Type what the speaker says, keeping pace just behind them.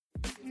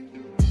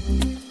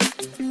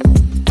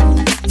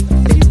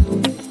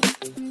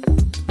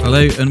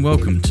Hello and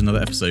welcome to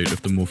another episode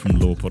of the More From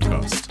Law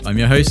podcast. I'm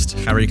your host,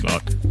 Harry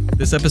Clark.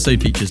 This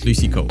episode features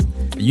Lucy Cole,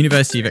 a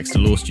University of Exeter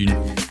law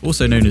student,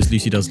 also known as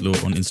Lucy Does Law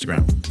on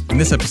Instagram. In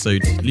this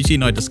episode, Lucy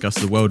and I discuss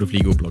the world of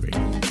legal blogging,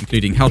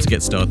 including how to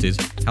get started,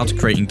 how to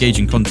create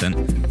engaging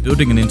content,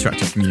 building an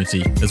interactive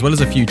community, as well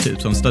as a few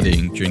tips on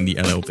studying during the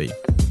LLB.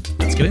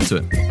 Let's get into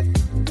it.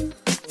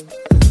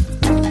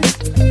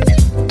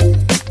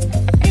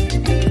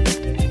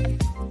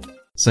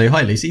 So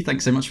hi Lucy,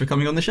 thanks so much for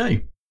coming on the show.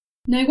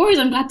 No worries,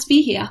 I'm glad to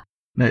be here.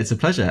 No, it's a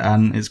pleasure,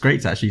 and it's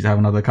great to actually have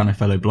another kind of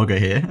fellow blogger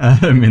here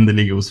in the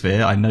legal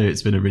sphere. I know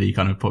it's been a really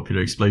kind of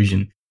popular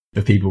explosion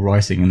of people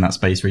writing in that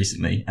space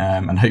recently,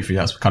 and hopefully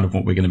that's kind of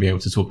what we're going to be able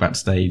to talk about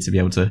today, to be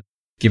able to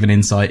give an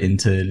insight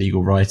into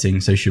legal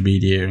writing, social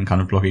media, and kind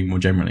of blogging more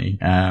generally.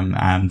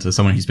 And as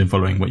someone who's been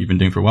following what you've been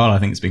doing for a while, I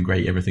think it's been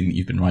great, everything that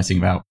you've been writing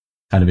about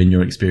kind of in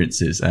your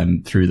experiences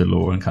through the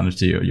law and kind of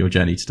to your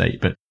journey to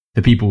date. But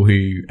for people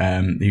who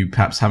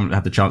perhaps haven't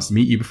had the chance to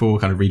meet you before,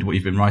 kind of read what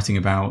you've been writing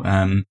about,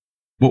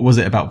 what was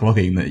it about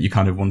blogging that you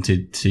kind of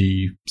wanted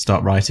to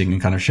start writing and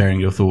kind of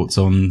sharing your thoughts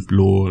on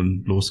law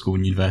and law school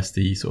and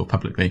university sort of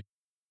publicly?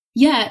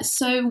 Yeah,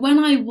 so when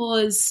I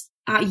was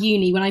at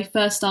uni, when I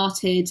first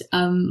started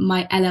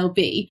my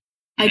LLB,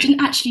 I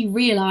didn't actually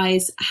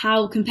realise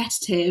how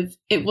competitive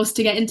it was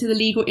to get into the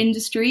legal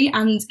industry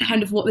and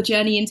kind of what the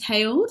journey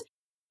entailed.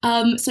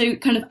 So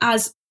kind of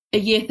as a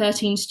year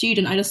 13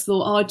 student, I just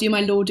thought, I'll do my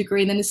law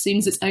degree, and then as soon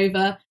as it's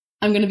over,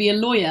 I'm going to be a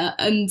lawyer.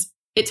 And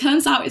it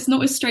turns out it's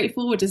not as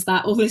straightforward as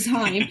that all the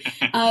time.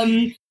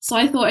 So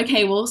I thought,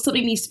 okay, well,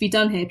 something needs to be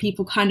done here.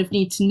 People kind of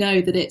need to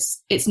know that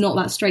it's not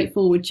that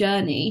straightforward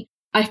journey.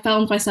 I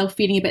found myself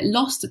feeling a bit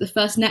lost at the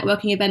first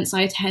networking events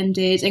I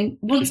attended. And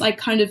once I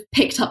kind of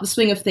picked up the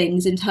swing of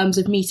things in terms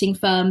of meeting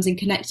firms and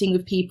connecting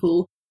with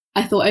people,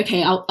 I thought,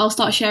 okay, I'll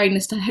start sharing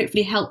this to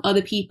hopefully help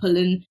other people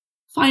and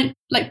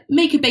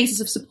make a basis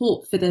of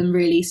support for them,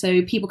 really,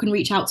 so people can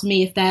reach out to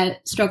me if they're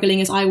struggling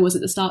as I was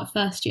at the start of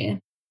first year.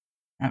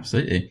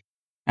 Absolutely.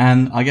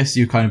 And I guess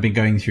you've kind of been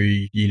going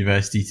through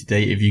university to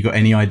date. Have you got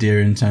any idea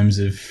in terms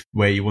of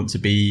where you want to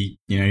be,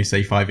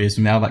 say 5 years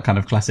from now, that kind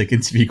of classic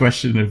interview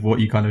question of what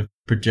you kind of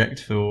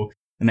project for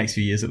the next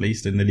few years, at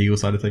least in the legal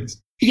side of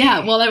things?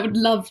 Yeah, well, I would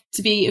love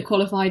to be a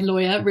qualified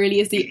lawyer, really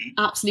is the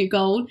absolute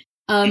goal.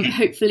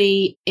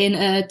 Hopefully in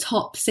a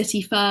top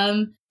city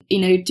firm,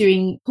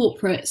 doing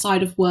corporate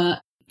side of work.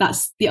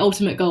 That's the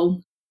ultimate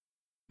goal.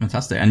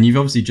 Fantastic. And you've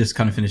obviously just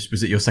kind of finished,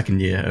 was it your second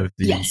year of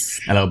the Yes.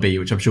 LLB,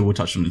 which I'm sure we'll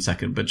touch on in a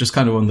second, but just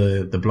kind of on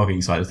the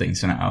blogging side of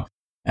things for now.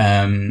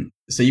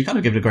 So you kind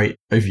of give a great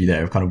overview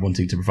there of kind of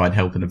wanting to provide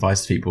help and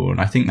advice to people. And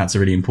I think that's a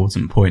really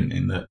important point,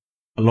 in that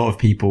a lot of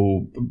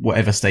people,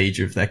 whatever stage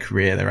of their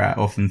career they're at,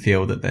 often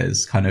feel that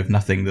there's kind of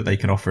nothing that they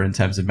can offer in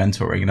terms of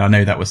mentoring. And I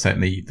know that was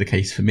certainly the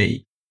case for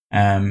me.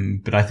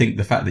 But I think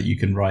the fact that you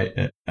can write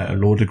a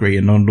law degree,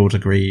 a non-law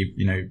degree,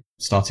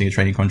 starting a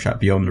training contract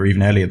beyond or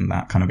even earlier than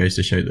that, kind of goes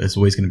to show that there's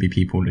always going to be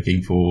people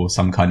looking for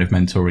some kind of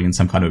mentoring and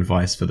some kind of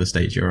advice for the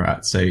stage you're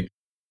at. So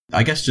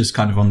I guess just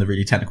kind of on the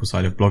really technical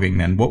side of blogging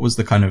then, what was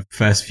the kind of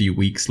first few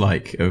weeks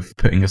like of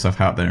putting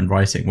yourself out there and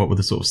writing? What were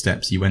the sort of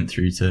steps you went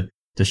through to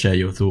share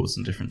your thoughts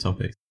on different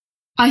topics?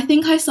 I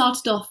think I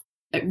started off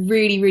at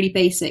really, really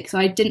basic. So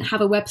I didn't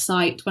have a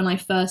website when I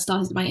first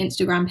started my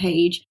Instagram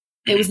page.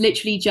 It was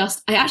literally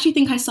I actually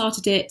think I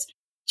started it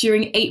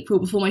during April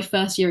before my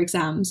first year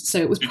exams. So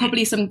it was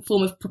probably some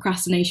form of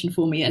procrastination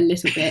for me a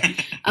little bit.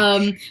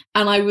 And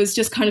I was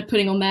just kind of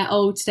putting on there,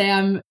 today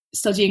I'm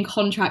studying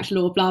contract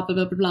law, blah, blah,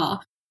 blah, blah, blah.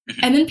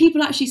 And then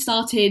people actually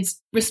started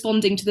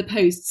responding to the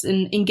posts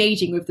and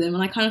engaging with them.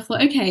 And I kind of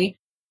thought, okay,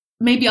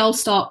 maybe I'll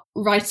start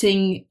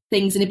writing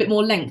things in a bit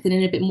more length and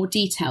in a bit more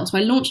detail. So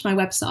I launched my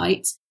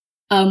website,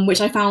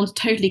 which I found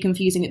totally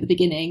confusing at the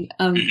beginning.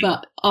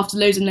 But after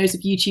loads and loads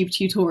of YouTube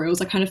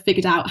tutorials, I kind of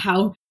figured out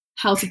how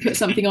to put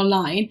something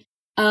online.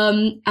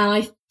 And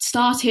I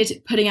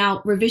started putting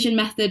out revision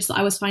methods that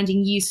I was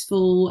finding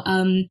useful,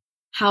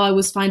 how I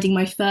was finding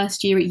my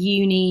first year at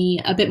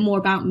uni, a bit more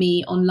about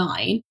me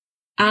online.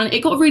 And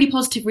it got a really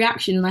positive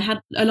reaction. And I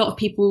had a lot of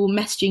people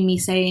messaging me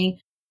saying,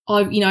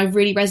 I've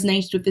really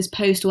resonated with this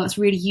post, or that's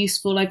really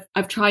useful.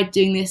 I've tried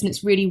doing this and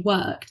it's really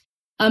worked.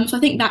 So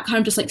I think that kind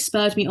of just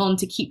spurred me on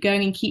to keep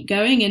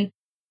going. And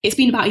it's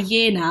been about a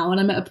year now, and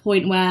I'm at a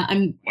point where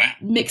I'm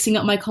mixing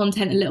up my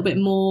content a little bit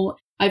more.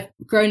 I've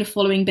grown a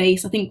following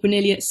base. I think we're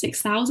nearly at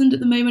 6,000 at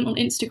the moment on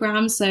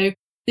Instagram. So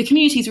the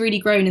community's really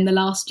grown in the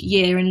last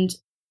year, and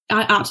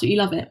I absolutely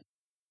love it.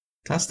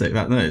 Fantastic.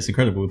 It's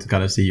incredible to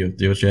kind of see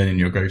your journey and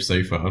your growth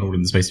so far, and all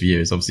in the space of a year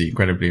is obviously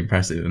incredibly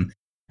impressive.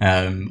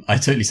 And I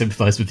totally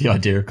sympathise with the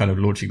idea of kind of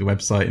launching the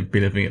website and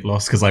feeling at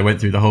loss, because I went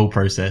through the whole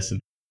process,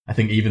 and I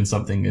think even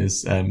something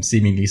as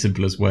seemingly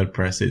simple as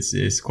WordPress,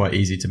 it's quite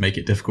easy to make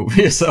it difficult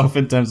for yourself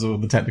in terms of all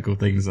the technical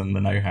things and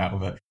the know-how.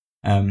 But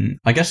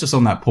I guess just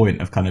on that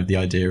point of kind of the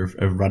idea of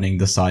running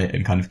the site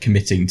and kind of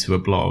committing to a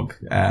blog,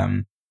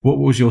 what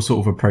was your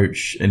sort of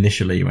approach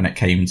initially when it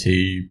came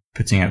to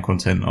putting out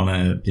content on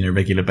a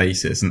regular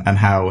basis, and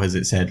how has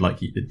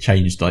it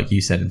changed, like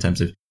you said, in terms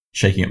of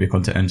shaking up your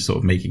content and sort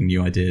of making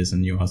new ideas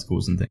and new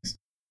articles and things?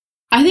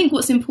 I think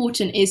what's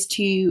important is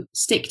to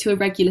stick to a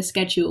regular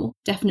schedule.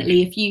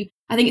 Definitely.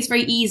 I think it's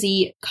very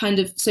easy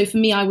so for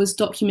me, I was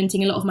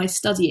documenting a lot of my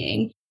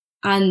studying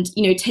and,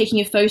 taking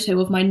a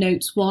photo of my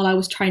notes while I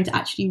was trying to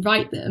actually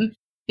write them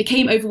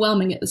became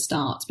overwhelming at the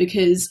start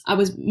because I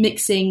was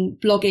mixing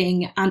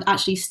blogging and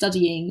actually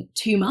studying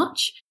too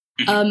much.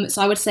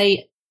 So I would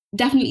say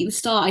definitely at the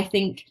start, I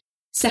think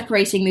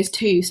separating those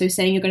two. So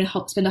saying you're going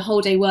to spend a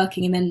whole day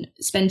working and then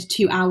spend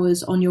 2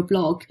 hours on your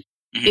blog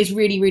is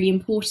really, really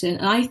important.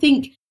 And I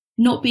think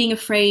not being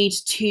afraid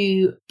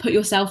to put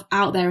yourself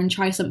out there and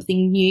try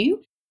something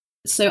new.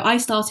 So I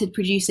started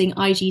producing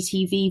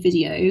IGTV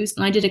videos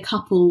and I did a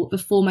couple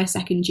before my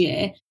second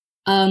year.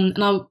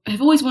 And I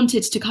have always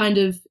wanted to kind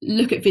of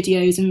look at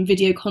videos and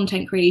video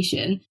content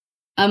creation.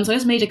 So I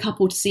just made a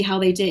couple to see how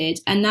they did.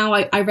 And now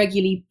I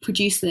regularly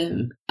produce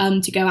them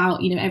to go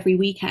out, every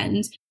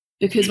weekend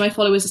because my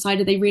followers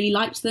decided they really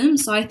liked them.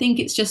 So I think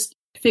it's just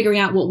figuring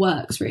out what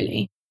works,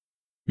 really.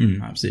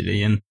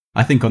 Absolutely. And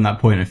I think on that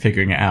point of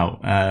figuring it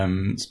out,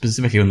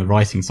 specifically on the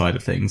writing side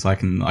of things, I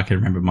can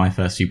remember my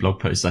first few blog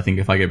posts. I think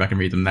if I go back and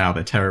read them now,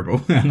 they're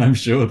terrible. And I'm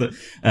sure that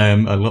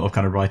a lot of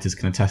kind of writers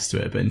can attest to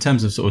it. But in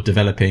terms of sort of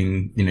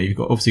developing, you've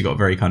obviously got a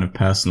very kind of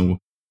personal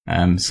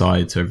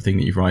side to everything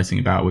that you're writing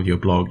about with your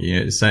blog.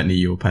 It's certainly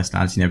your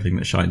personality and everything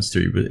that shines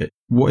through. But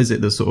what is it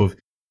that sort of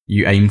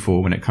you aim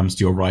for when it comes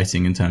to your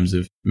writing in terms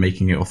of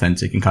making it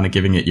authentic and kind of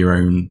giving it your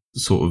own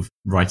sort of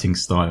writing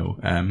style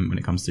when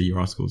it comes to your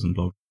articles and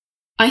blog?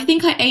 I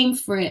think I aim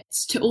for it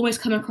to almost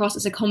come across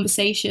as a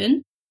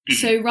conversation.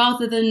 So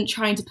rather than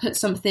trying to put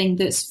something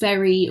that's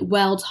very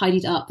well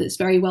tidied up, that's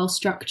very well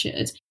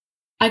structured,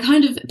 I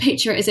kind of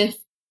picture it as if,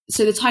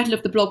 so the title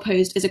of the blog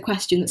post is a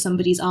question that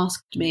somebody's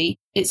asked me.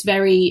 It's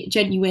very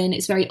genuine,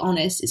 it's very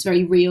honest, it's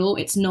very real,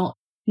 it's not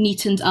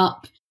neatened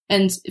up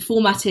and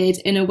formatted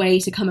in a way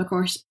to come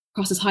across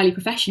as highly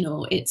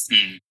professional. It's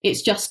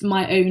just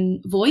my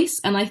own voice.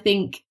 And I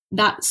think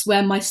that's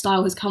where my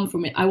style has come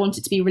from. I want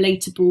it to be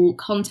relatable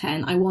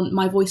content. I want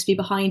my voice to be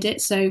behind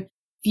it. So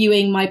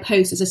viewing my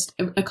post as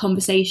a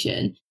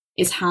conversation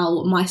is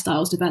how my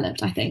style's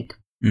developed, I think.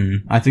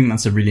 I think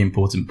that's a really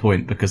important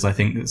point because I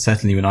think that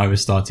certainly when I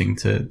was starting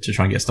to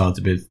try and get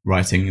started with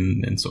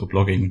writing and sort of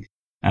blogging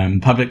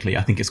publicly,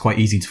 I think it's quite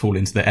easy to fall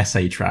into the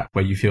essay trap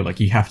where you feel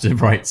like you have to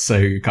write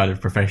so kind of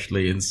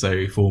professionally and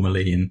so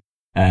formally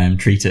and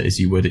treat it as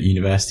you would at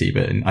university.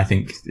 But I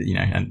think,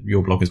 and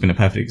your blog has been a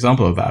perfect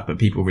example of that, but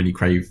people really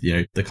crave,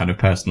 the kind of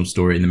personal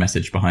story and the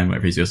message behind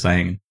whatever it is you're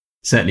saying.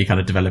 Certainly kind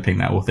of developing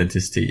that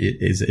authenticity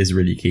is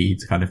really key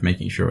to kind of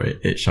making sure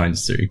it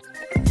shines through.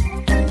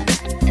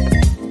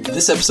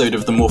 This episode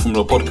of the More From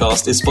Law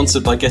podcast is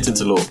sponsored by Get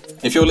Into Law.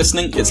 If you're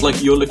listening, it's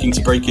like you're looking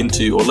to break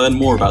into or learn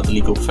more about the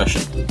legal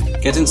profession.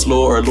 Get Into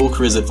Law are a law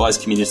careers advice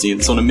community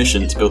that's on a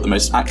mission to build the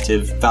most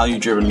active,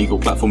 value-driven legal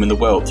platform in the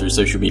world through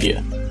social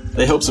media.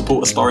 They help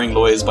support aspiring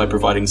lawyers by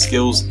providing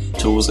skills,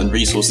 tools, and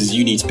resources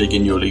you need to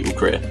begin your legal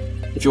career.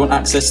 If you want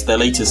access to their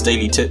latest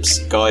daily tips,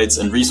 guides,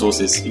 and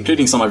resources,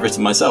 including some I've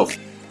written myself,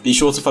 be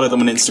sure to follow them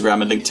on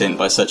Instagram and LinkedIn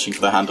by searching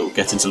for their handle,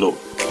 Get Into Law.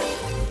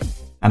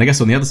 And I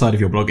guess on the other side of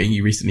your blogging,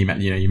 you recently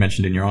you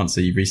mentioned in your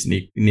answer, you've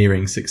recently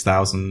nearing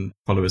 6,000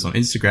 followers on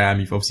Instagram.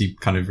 You've obviously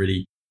kind of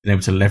really been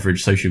able to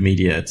leverage social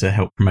media to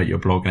help promote your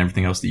blog and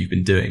everything else that you've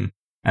been doing.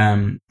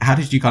 How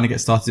did you kind of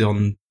get started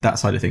on that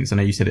side of things? I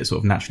know you said it sort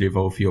of naturally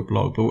evolved for your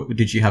blog, but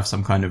did you have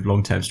some kind of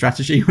long-term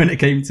strategy when it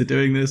came to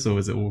doing this, or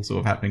was it all sort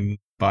of happening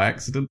by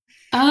accident?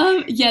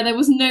 Yeah, there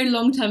was no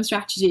long-term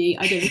strategy,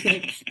 I don't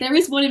think. There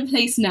is one in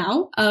place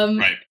now.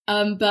 Right.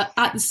 But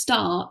at the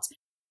start,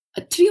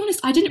 to be honest,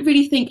 I didn't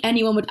really think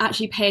anyone would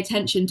actually pay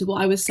attention to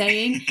what I was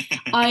saying.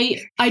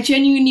 I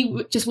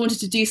genuinely just wanted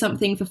to do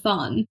something for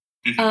fun.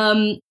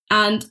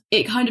 And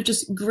it kind of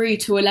just grew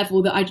to a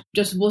level that I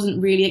just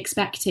wasn't really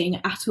expecting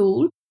at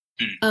all.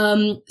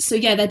 So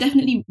yeah, there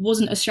definitely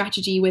wasn't a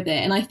strategy with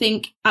it. And I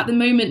think at the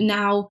moment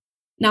now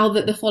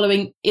that the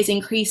following is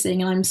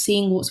increasing and I'm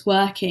seeing what's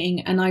working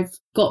and I've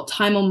got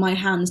time on my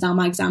hands now,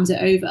 my exams are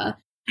over,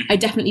 I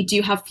definitely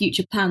do have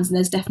future plans and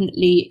there's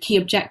definitely key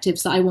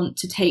objectives that I want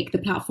to take the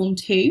platform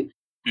to.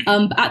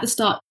 But at the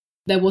start,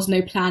 there was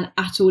no plan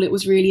at all. It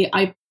was really,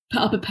 I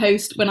put up a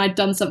post when I'd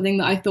done something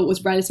that I thought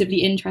was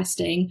relatively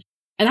interesting.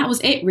 And that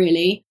was it,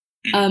 really.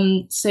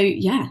 So,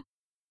 yeah.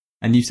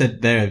 And you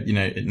said there,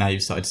 now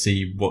you've started to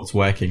see what's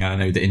working. And I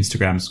know that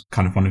Instagram's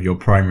kind of one of your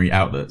primary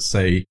outlets.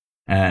 So,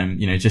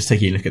 just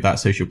taking a look at that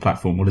social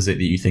platform, what is it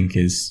that you think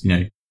is,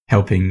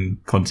 helping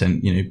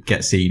content,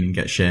 get seen and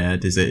get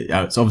shared? Is it,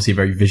 it's obviously a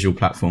very visual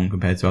platform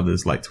compared to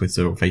others like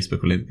Twitter or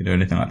Facebook or LinkedIn or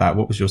anything like that.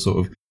 What was your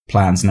sort of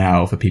plans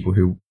now for people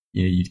who,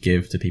 you'd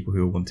give to people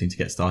who are wanting to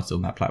get started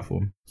on that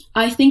platform?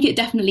 I think it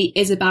definitely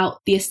is about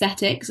the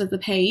aesthetics of the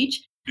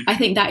page. I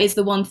think that is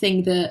the one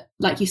thing that,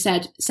 like you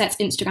said, sets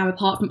Instagram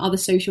apart from other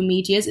social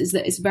medias, is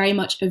that it's very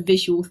much a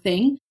visual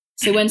thing.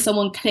 So when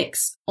someone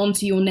clicks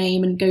onto your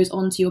name and goes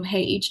onto your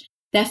page,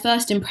 their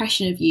first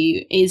impression of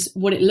you is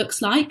what it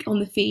looks like on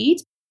the feed.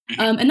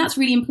 And that's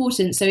really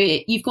important. So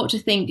you've got to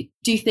think,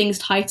 do things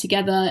tie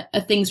together?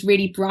 Are things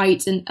really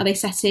bright? And are they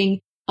setting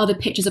other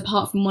pictures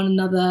apart from one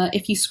another?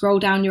 If you scroll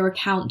down your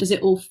account, does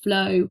it all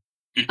flow?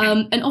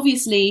 And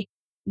obviously,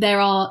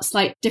 there are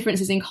slight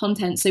differences in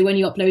content. So when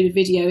you upload a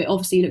video, it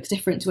obviously looks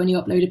different to when you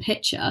upload a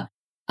picture.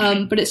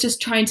 But it's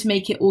just trying to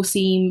make it all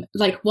seem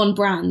like one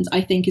brand,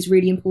 I think, is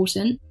really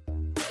important.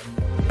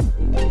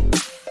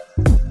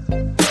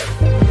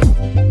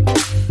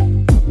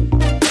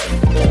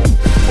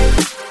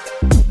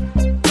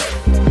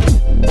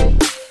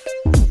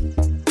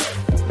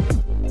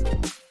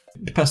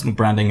 Personal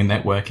branding and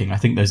networking, I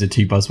think those are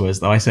two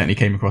buzzwords that I certainly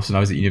came across when I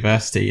was at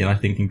university. And I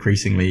think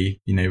increasingly,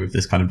 with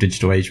this kind of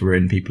digital age we're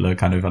in, people are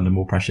kind of under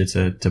more pressure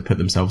to put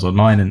themselves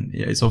online. And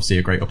it's obviously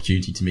a great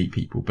opportunity to meet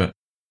people. But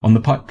on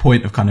the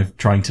point of kind of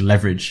trying to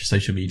leverage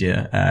social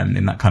media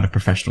in that kind of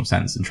professional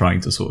sense and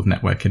trying to sort of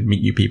network and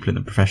meet new people in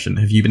the profession,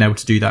 have you been able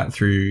to do that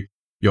through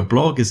your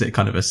blog? Is it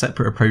kind of a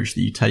separate approach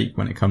that you take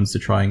when it comes to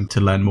trying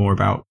to learn more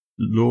about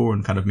law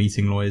and kind of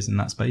meeting lawyers in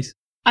that space?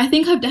 I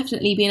think I've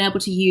definitely been able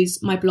to use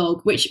my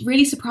blog, which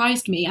really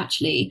surprised me,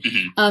 actually,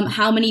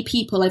 how many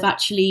people I've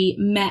actually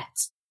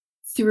met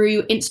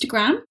through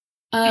Instagram.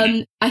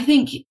 I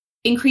think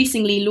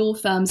increasingly law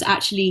firms are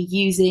actually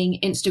using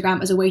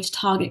Instagram as a way to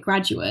target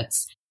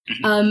graduates.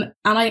 And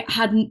I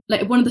had,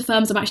 one of the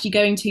firms I'm actually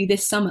going to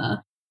this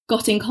summer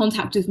got in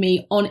contact with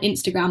me on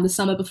Instagram the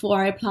summer before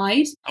I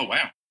applied. Oh,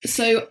 wow.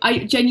 So I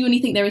genuinely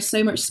think there is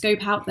so much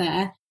scope out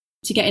there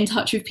to get in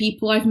touch with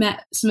people. I've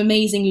met some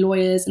amazing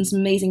lawyers and some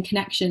amazing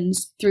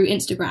connections through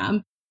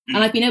Instagram. And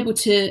I've been able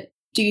to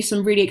do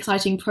some really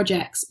exciting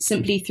projects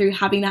simply through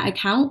having that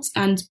account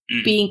and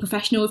being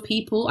professional with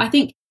people. I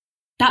think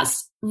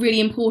that's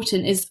really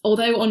important, is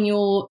although on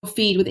your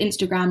feed with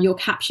Instagram, your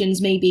captions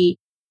may be,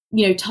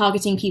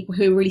 targeting people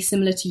who are really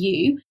similar to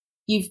you,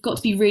 you've got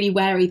to be really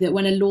wary that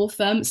when a law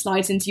firm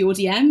slides into your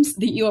DMs,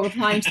 that you're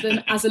replying to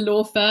them as a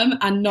law firm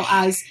and not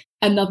as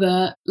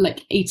another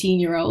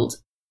 18-year-old.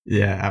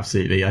 Yeah,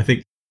 absolutely. I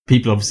think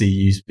people obviously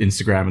use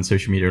Instagram and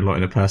social media a lot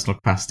in a personal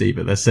capacity,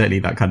 but there's certainly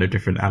that kind of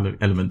different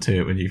element to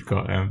it when you've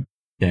got,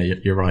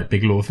 you're right,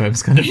 big law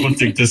firms kind of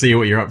wanting to see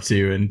what you're up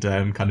to and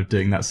kind of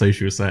doing that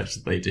social research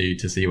that they do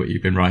to see what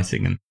you've been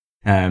writing.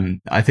 And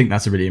I think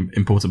that's a really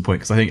important point,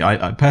 because I think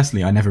I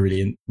personally, I never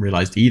really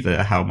realized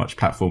either how much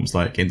platforms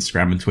like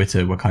Instagram and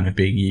Twitter were kind of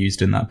being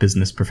used in that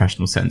business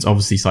professional sense.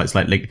 Obviously, sites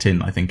like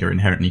LinkedIn, I think, are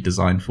inherently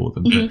designed for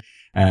them. But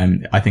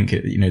I think,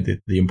 the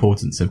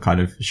importance of kind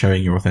of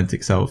showing your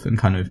authentic self and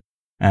kind of,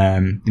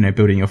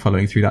 building your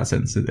following through that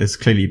sense has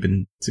clearly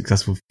been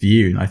successful for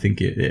you. And I think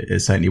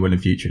it certainly will in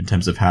future in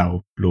terms of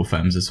how law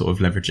firms are sort of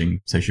leveraging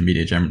social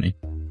media generally.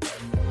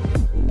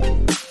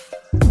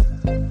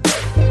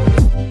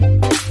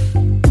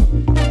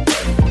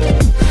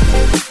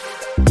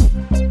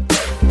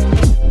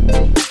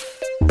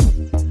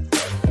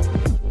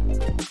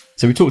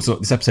 So we talked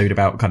this episode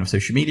about kind of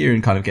social media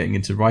and kind of getting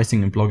into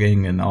writing and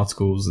blogging and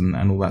articles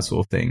and all that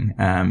sort of thing.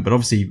 But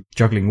obviously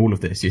juggling all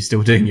of this, you're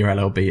still doing your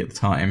LLB at the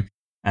time.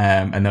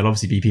 And there'll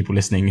obviously be people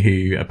listening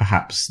who are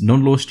perhaps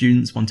non-law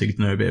students wanting to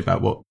know a bit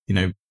about what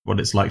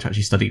it's like to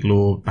actually study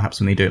law. Perhaps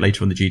when they do it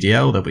later on the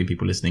GDL, there'll be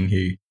people listening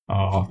who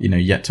are,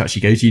 yet to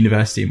actually go to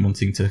university and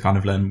wanting to kind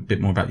of learn a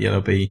bit more about the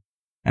LLB.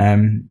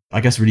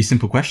 I guess a really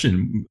simple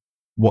question.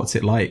 What's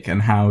it like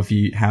and how have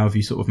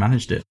you sort of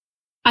managed it?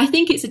 I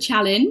think it's a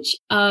challenge.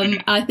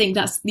 I think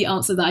that's the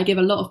answer that I give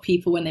a lot of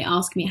people when they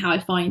ask me how I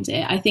find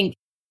it. I think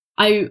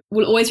I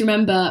will always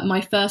remember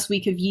my first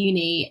week of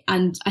uni,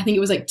 and I think it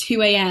was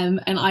 2 a.m.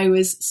 and I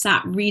was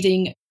sat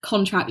reading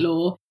contract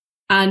law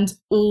and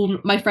all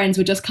my friends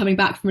were just coming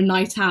back from a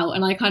night out.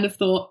 And I kind of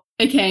thought,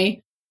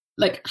 okay,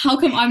 how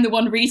come I'm the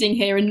one reading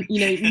here and,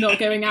 not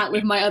going out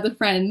with my other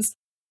friends?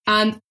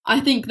 And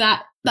I think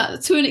that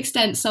to an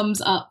extent sums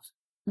up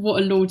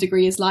what a law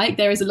degree is like.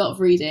 There is a lot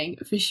of reading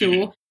for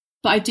sure.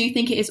 But I do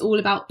think it is all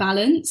about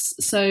balance.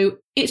 So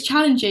it's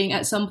challenging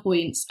at some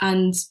points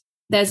and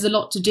there's a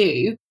lot to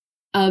do.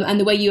 And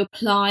the way you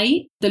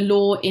apply the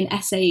law in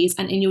essays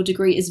and in your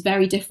degree is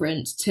very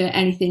different to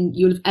anything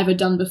you'll have ever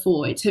done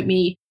before. It took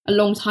me a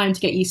long time to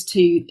get used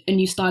to a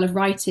new style of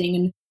writing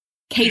and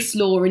case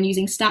law and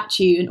using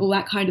statute and all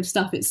that kind of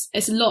stuff.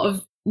 It's a lot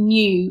of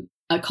new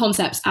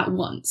concepts at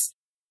once.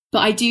 But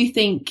I do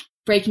think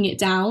breaking it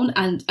down,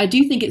 and I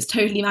do think it's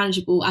totally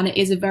manageable and it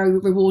is a very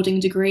rewarding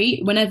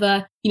degree.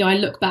 Whenever, I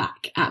look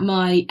back at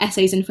my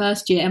essays in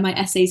first year and my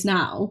essays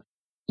now,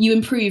 you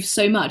improve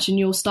so much and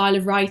your style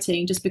of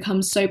writing just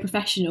becomes so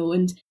professional.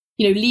 And,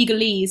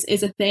 legalese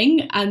is a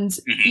thing and,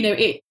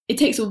 it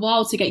takes a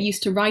while to get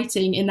used to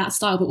writing in that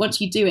style. But once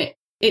you do it,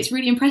 it's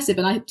really impressive.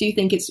 And I do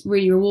think it's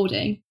really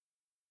rewarding.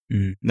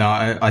 No,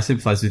 I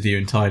sympathise with you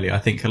entirely. I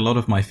think a lot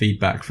of my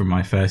feedback from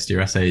my first year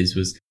essays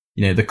was,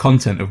 the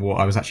content of what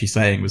I was actually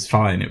saying was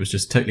fine. It was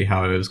just totally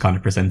how I was kind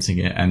of presenting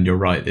it. And you're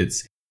right.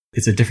 It's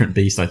a different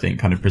beast, I think,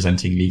 kind of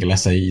presenting legal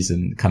essays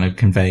and kind of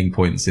conveying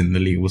points in the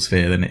legal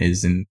sphere than it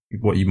is in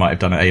what you might have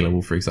done at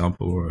A-level, for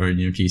example, or in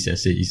your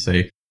GCSE.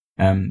 So,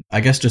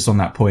 I guess just on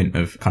that point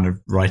of kind of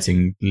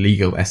writing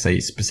legal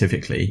essays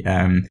specifically,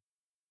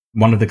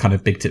 one of the kind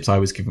of big tips I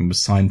was given was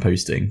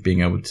signposting,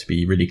 being able to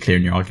be really clear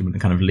in your argument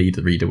and kind of lead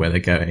the reader where they're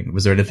going.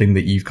 Was there anything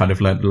that you've kind of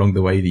learned along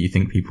the way that you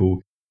think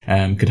people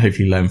could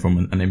hopefully learn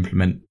from and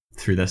implement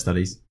through their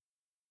studies?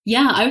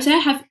 Yeah, I would say I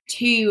have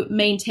two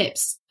main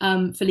tips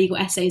for legal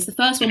essays. The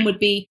first one would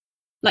be,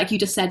 like you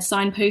just said,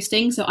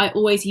 signposting. So I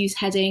always use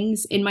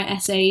headings in my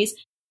essays,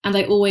 and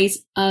I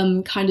always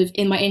kind of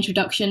in my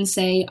introduction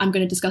say, I'm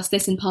going to discuss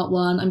this in part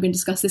 1, I'm going to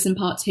discuss this in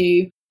part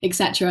 2,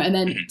 etc. And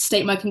then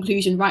state my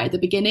conclusion right at the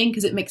beginning,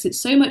 because it makes it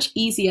so much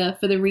easier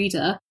for the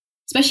reader,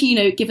 especially, you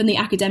know, given the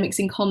academics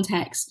in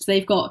context.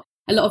 They've got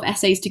a lot of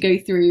essays to go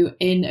through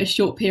in a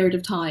short period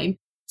of time.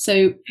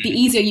 So the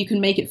easier you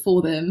can make it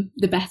for them,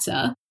 the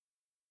better.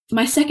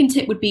 My second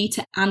tip would be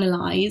to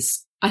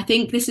analyse. I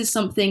think this is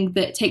something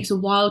that takes a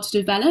while to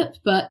develop,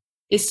 but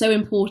is so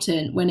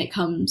important when it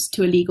comes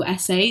to a legal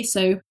essay.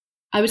 So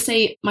I would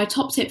say my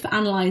top tip for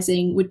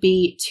analysing would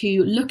be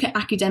to look at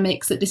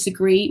academics that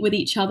disagree with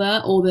each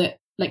other or that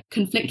like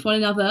conflict one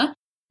another,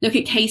 look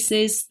at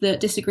cases that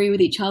disagree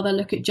with each other,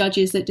 look at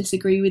judges that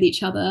disagree with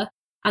each other,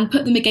 and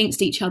put them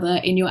against each other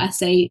in your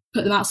essay,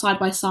 put them out side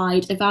by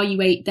side,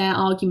 evaluate their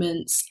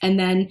arguments, and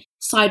then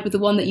side with the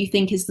one that you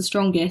think is the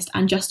strongest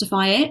and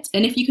justify it.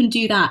 And if you can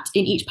do that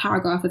in each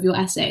paragraph of your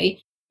essay,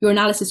 your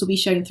analysis will be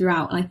shown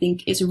throughout. And I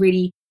think it's a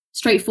really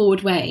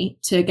straightforward way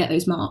to get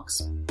those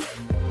marks.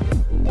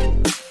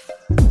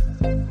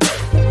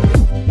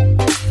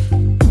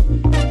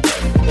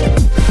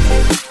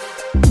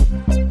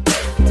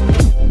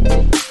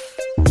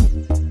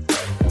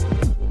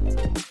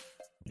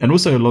 And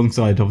also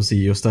alongside, obviously,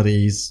 your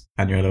studies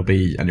and your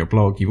LLB and your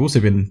blog, you've also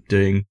been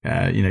doing,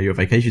 your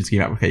vacation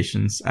scheme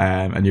applications,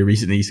 and you're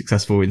recently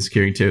successful in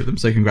securing 2 of them.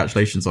 So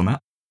congratulations on that.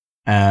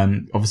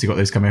 Obviously got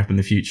those coming up in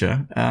the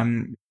future.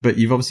 But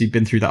you've obviously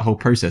been through that whole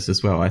process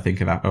as well, I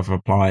think, of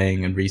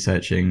applying and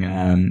researching.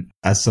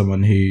 As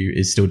someone who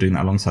is still doing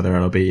that alongside their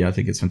LLB, I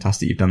think it's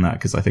fantastic you've done that,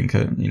 because I think,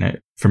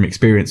 from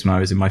experience when I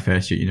was in my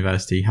first year at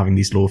university, having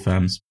these law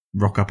firms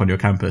rock up on your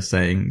campus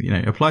saying,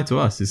 apply to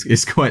us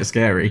is quite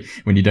scary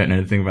when you don't know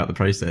anything about the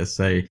process.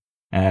 So,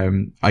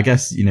 I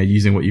guess,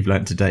 using what you've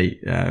learned to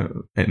date,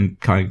 and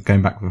kind of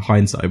going back with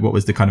hindsight, what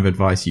was the kind of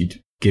advice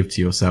you'd give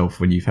to yourself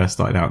when you first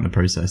started out in the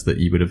process that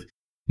you would have,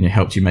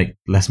 helped you make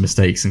less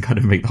mistakes and kind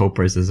of make the whole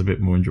process a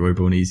bit more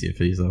enjoyable and easier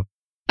for yourself?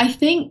 I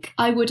think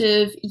I would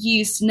have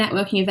used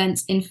networking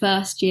events in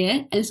first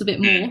year a little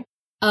bit more.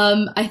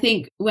 I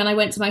think when I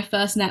went to my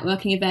first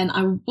networking event,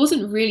 I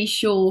wasn't really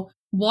sure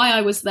why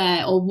I was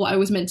there or what I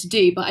was meant to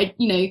do. But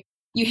you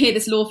hear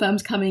this law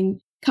firm's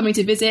coming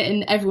to visit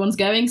and everyone's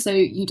going, so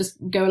you just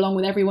go along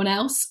with everyone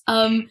else.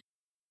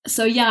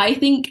 So yeah, I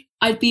think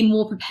I'd be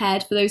more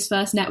prepared for those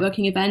first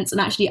networking events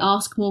and actually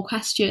ask more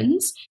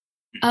questions.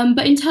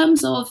 But in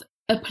terms of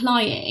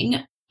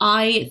applying,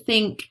 I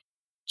think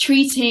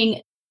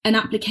treating an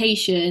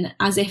application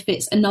as if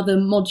it's another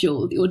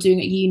module that you're doing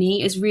at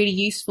uni is really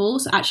useful.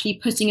 So actually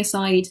putting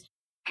aside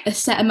a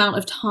set amount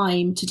of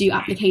time to do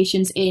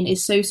applications in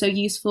is so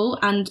useful,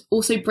 and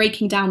also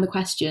breaking down the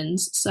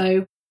questions.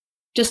 So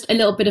just a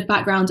little bit of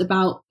background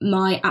about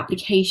my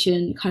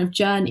application kind of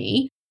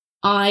journey.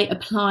 I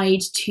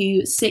applied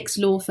to 6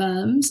 law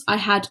firms. I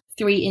had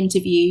 3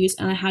 interviews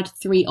and I had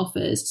 3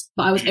 offers,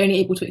 but I was only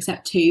able to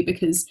accept 2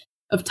 because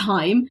of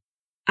time.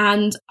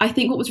 And I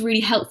think what was really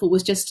helpful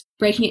was just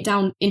breaking it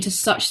down into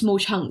such small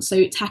chunks.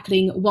 So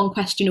tackling 1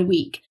 question a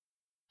week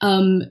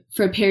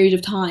for a period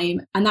of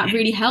time. And that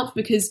really helped,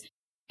 because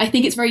I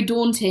think it's very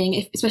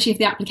daunting, especially if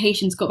the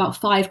application's got about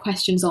 5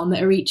 questions on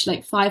that are each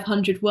like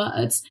 500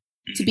 words,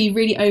 to be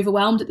really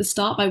overwhelmed at the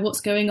start by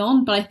what's going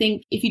on. But I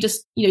think if you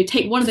just,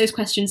 take one of those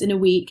questions in a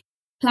week,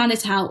 plan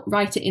it out,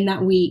 write it in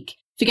that week,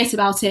 forget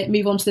about it,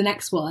 move on to the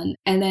next one,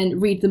 and then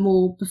read them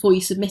all before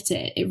you submit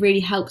it, it really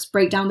helps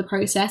break down the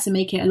process and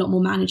make it a lot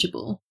more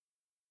manageable.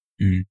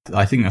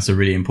 I think that's a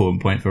really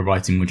important point for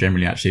writing more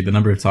generally, actually. The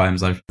number of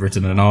times I've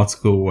written an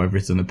article or I've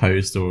written a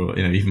post, or,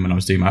 even when I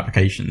was doing my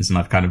applications and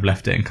I've kind of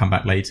left it and come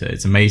back later,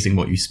 it's amazing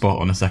what you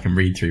spot on a second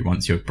read through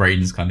once your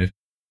brain's kind of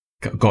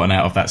gotten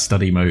out of that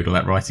study mode or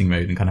that writing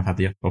mode and kind of had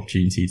the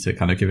opportunity to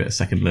kind of give it a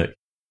second look.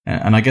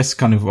 And I guess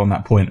kind of on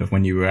that point of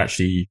when you were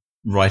actually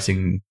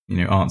writing,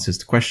 answers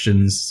to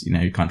questions,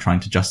 kind of trying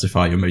to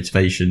justify your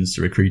motivations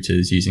to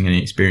recruiters using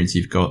any experience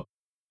you've got,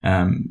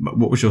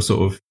 what was your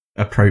sort of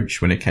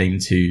approach when it came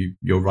to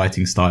your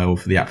writing style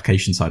for the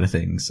application side of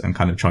things, and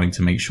kind of trying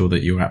to make sure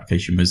that your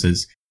application was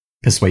as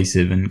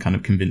persuasive and kind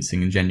of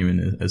convincing and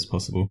genuine as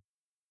possible?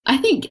 I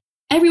think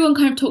everyone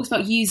kind of talks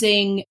about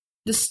using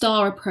the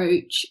STAR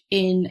approach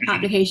in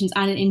applications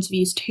and in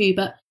interviews too,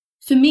 but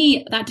for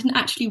me, that didn't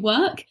actually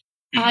work.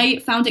 I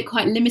found it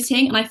quite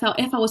limiting, and I felt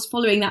if I was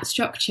following that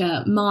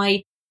structure,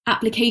 my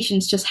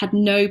applications just had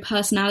no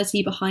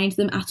personality behind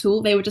them at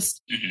all. They were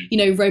just,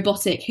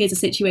 robotic. Here's a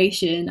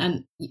situation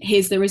and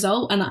here's the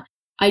result. And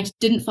I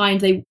didn't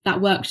find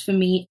that worked for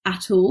me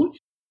at all.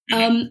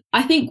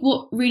 I think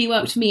what really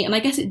worked for me, and I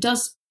guess it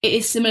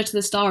is similar to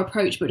the STAR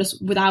approach, but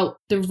just without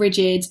the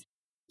rigid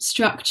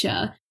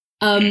structure,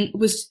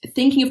 was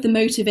thinking of the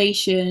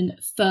motivation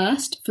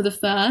first for the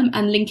firm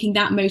and linking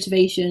that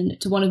motivation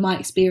to one of my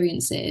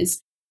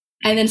experiences,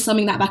 and then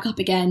summing that back up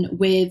again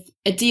with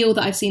a deal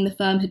that I've seen the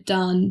firm had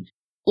done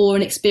or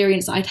an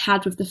experience that I'd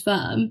had with the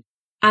firm.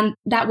 And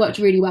that worked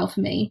really well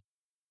for me.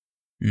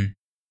 Mm.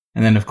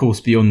 And then, of course,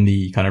 beyond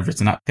the kind of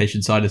written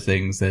application side of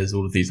things, there's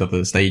all of these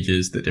other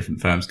stages that different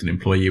firms can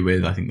employ you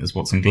with. I think there's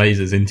Watson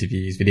Glazer's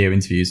interviews, video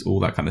interviews, all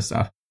that kind of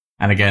stuff.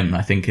 And again,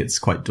 I think it's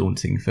quite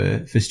daunting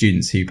for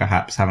students who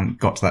perhaps haven't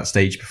got to that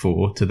stage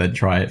before to then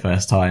try it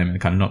first time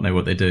and kind of not know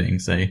what they're doing.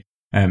 So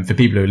for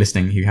people who are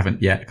listening who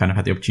haven't yet kind of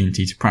had the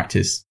opportunity to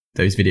practice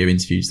those video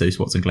interviews, those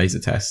Watson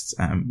Glazer tests,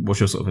 what's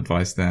your sort of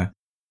advice there?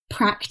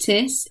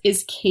 Practice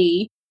is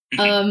key.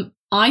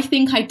 I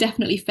think I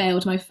definitely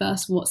failed my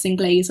first Watson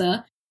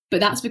Glazer, but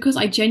that's because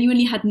I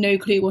genuinely had no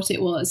clue what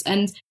it was.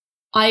 And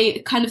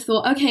I kind of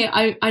thought, okay,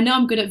 I know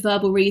I'm good at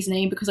verbal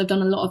reasoning because I've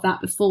done a lot of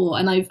that before,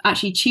 and I've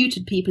actually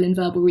tutored people in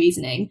verbal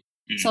reasoning.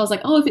 So I was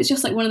like, oh, if it's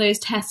just like one of those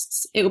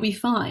tests, it'll be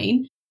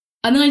fine.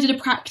 And then I did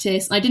a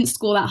practice, and I didn't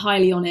score that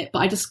highly on it, but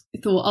I just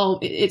thought, oh,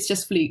 it's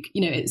just fluke,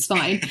 it's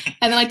fine.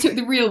 And then I took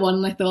the real one,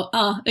 and I thought,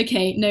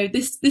 okay, no,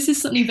 this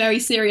is something very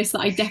serious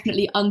that I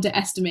definitely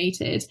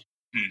underestimated.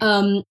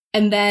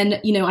 And then,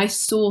 I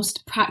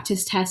sourced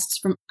practice tests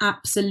from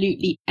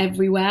absolutely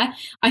everywhere.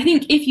 I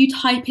think if you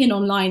type in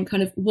online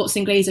kind of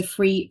Watson Glazer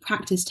free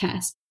practice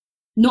test,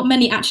 not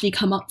many actually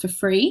come up for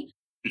free.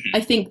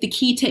 I think the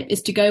key tip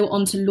is to go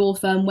onto law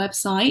firm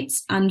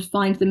websites and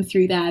find them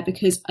through there,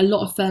 because a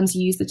lot of firms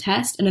use the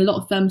test and a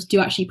lot of firms do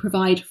actually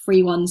provide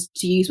free ones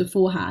to use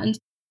beforehand.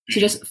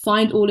 So just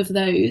find all of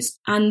those.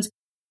 And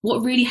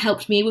what really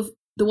helped me with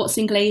the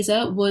Watson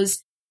Glazer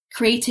was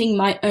creating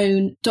my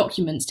own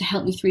documents to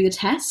help me through the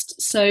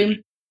test. So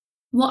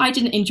what I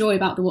didn't enjoy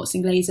about the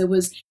Watson Glazer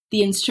was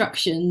the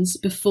instructions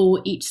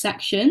before each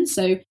section.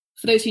 So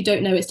for those who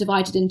don't know, it's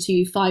divided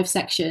into 5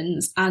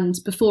 sections, and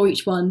before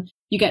each one,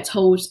 you get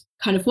told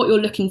kind of what you're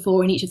looking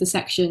for in each of the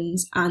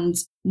sections and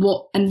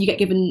you get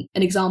given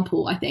an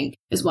example, I think,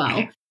 as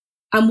well.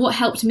 And what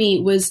helped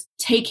me was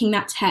taking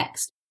that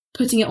text,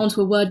 putting it onto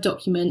a Word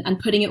document and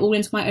putting it all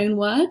into my own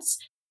words,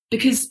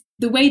 because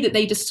the way that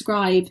they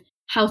describe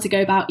how to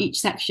go about each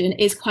section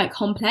is quite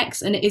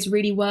complex and it is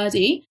really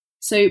wordy.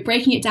 So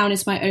breaking it down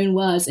into my own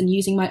words and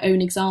using my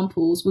own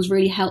examples was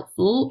really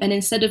helpful. And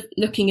instead of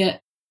looking at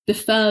the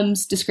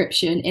firm's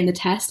description in the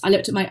test, I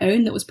looked at my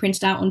own that was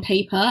printed out on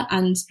paper,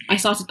 and I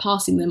started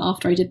passing them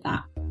after I did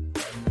that.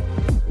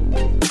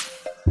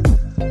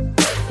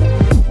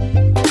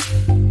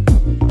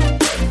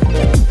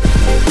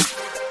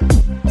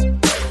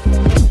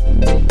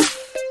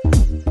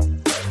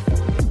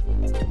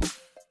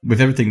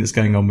 With everything that's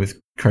going on with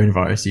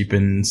coronavirus, you've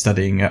been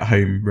studying at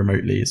home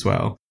remotely as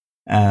well.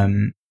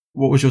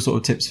 What was your sort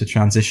of tips for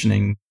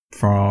transitioning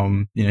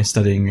from,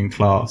 studying in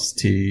class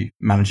to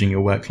managing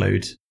your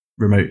workload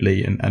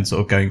remotely and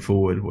sort of going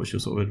forward? What's your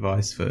sort of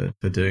advice for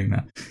doing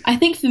that? I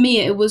think for me,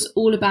 it was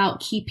all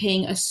about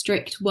keeping a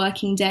strict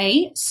working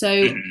day.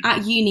 So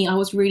at uni, I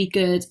was really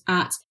good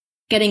at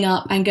getting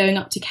up and going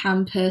up to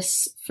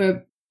campus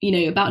for,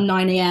 about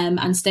 9 a.m.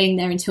 and staying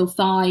there until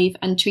 5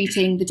 and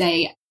treating the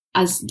day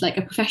as like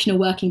a professional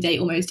working day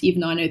almost, even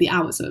though I know the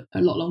hours are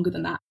a lot longer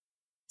than that.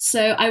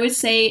 So I would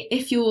say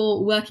if you're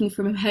working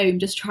from home,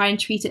 just try and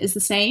treat it as the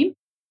same.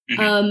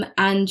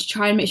 And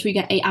try and make sure you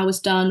get 8 hours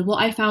done.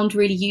 What I found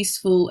really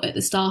useful at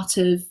the start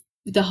of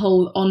the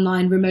whole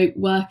online remote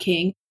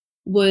working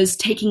was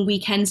taking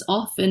weekends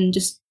off and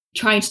just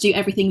trying to do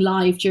everything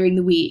live during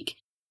the week,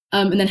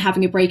 and then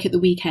having a break at the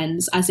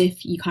weekends as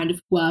if you kind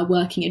of were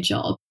working a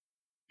job.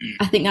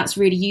 I think that's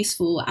really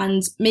useful,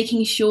 and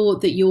making sure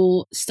that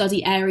your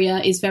study area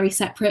is very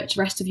separate to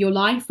the rest of your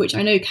life, which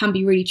I know can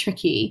be really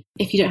tricky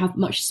if you don't have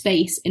much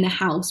space in a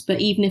house. But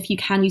even if you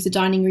can use a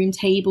dining room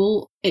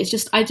table, I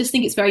just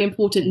think it's very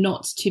important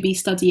not to be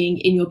studying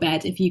in your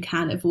bed if you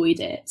can avoid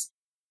it.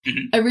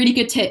 A really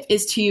good tip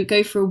is to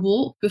go for a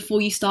walk before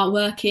you start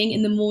working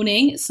in the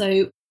morning.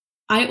 So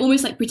I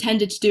almost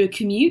pretended to do a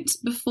commute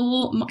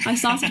before I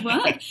started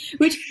work,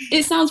 which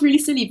it sounds really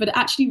silly, but it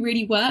actually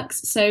really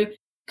works. So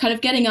kind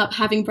of getting up,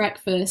 having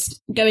breakfast,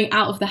 going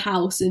out of the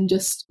house and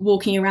just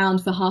walking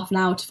around for half an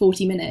hour to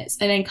 40 minutes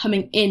and then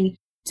coming in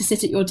to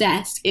sit at your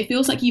desk. It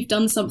feels like you've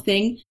done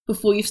something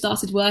before you've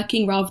started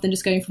working rather than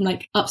just going from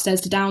upstairs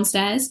to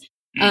downstairs.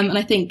 And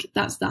I think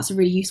that's a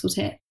really useful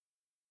tip.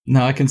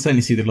 No, I can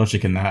certainly see the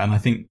logic in that. And I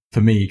think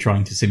for me,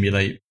 trying to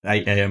simulate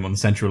 8 a.m. on the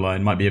Central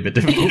Line might be a bit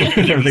difficult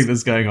with everything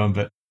that's going on.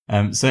 But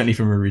certainly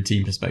from a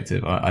routine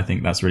perspective, I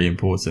think that's really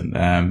important.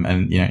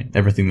 And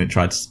everything that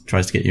tries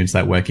to get you into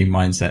that working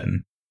mindset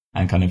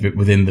and kind of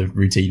within the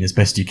routine as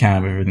best you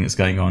can with everything that's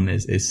going on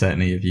is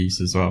certainly of use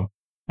as well.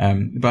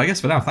 But I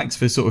guess for now, thanks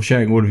for sort of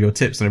sharing all of your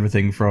tips and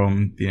everything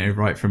from,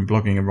 right from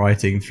blogging and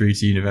writing through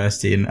to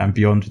university and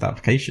beyond with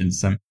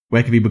applications.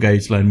 Where can people go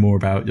to learn more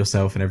about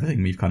yourself and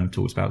everything we've kind of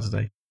talked about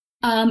today?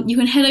 You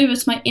can head over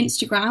to my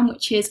Instagram,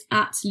 which is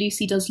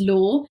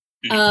 @LucyDoesLaw.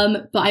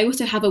 But I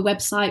also have a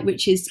website,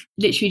 which is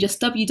literally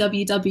just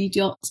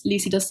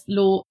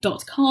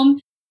www.lucydoeslaw.com.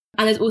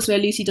 And there's also a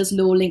Lucy Does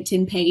Law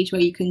LinkedIn page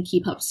where you can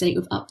keep up to date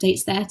with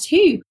updates there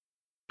too.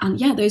 And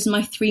yeah, those are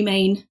my 3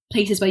 main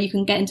places where you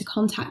can get into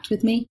contact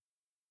with me.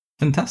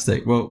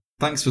 Fantastic. Well,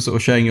 thanks for sort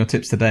of sharing your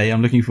tips today.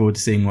 I'm looking forward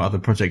to seeing what other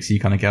projects you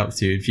kind of get up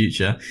to in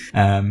future.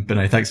 But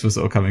no, thanks for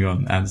sort of coming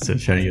on and sort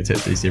of sharing your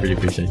tips, Lucy. I really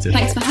appreciate it.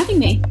 Thanks for having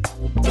me.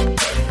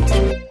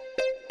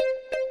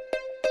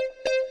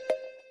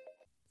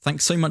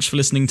 Thanks so much for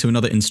listening to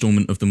another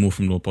instalment of the More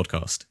From Law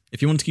podcast.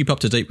 If you want to keep up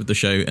to date with the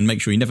show and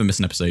make sure you never miss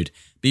an episode,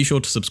 be sure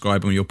to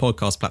subscribe on your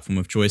podcast platform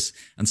of choice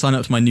and sign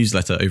up to my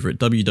newsletter over at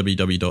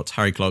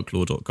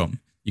www.harryclarklaw.com.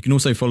 You can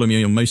also follow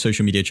me on most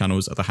social media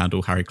channels at the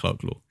handle Harry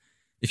Clark Law.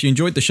 If you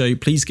enjoyed the show,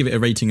 please give it a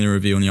rating and a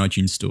review on the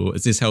iTunes store,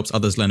 as this helps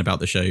others learn about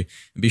the show,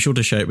 and be sure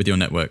to share it with your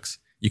networks.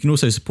 You can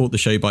also support the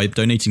show by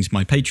donating to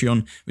my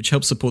Patreon, which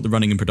helps support the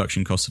running and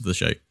production costs of the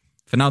show.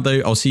 For now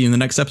though, I'll see you in the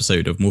next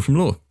episode of More From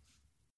Law.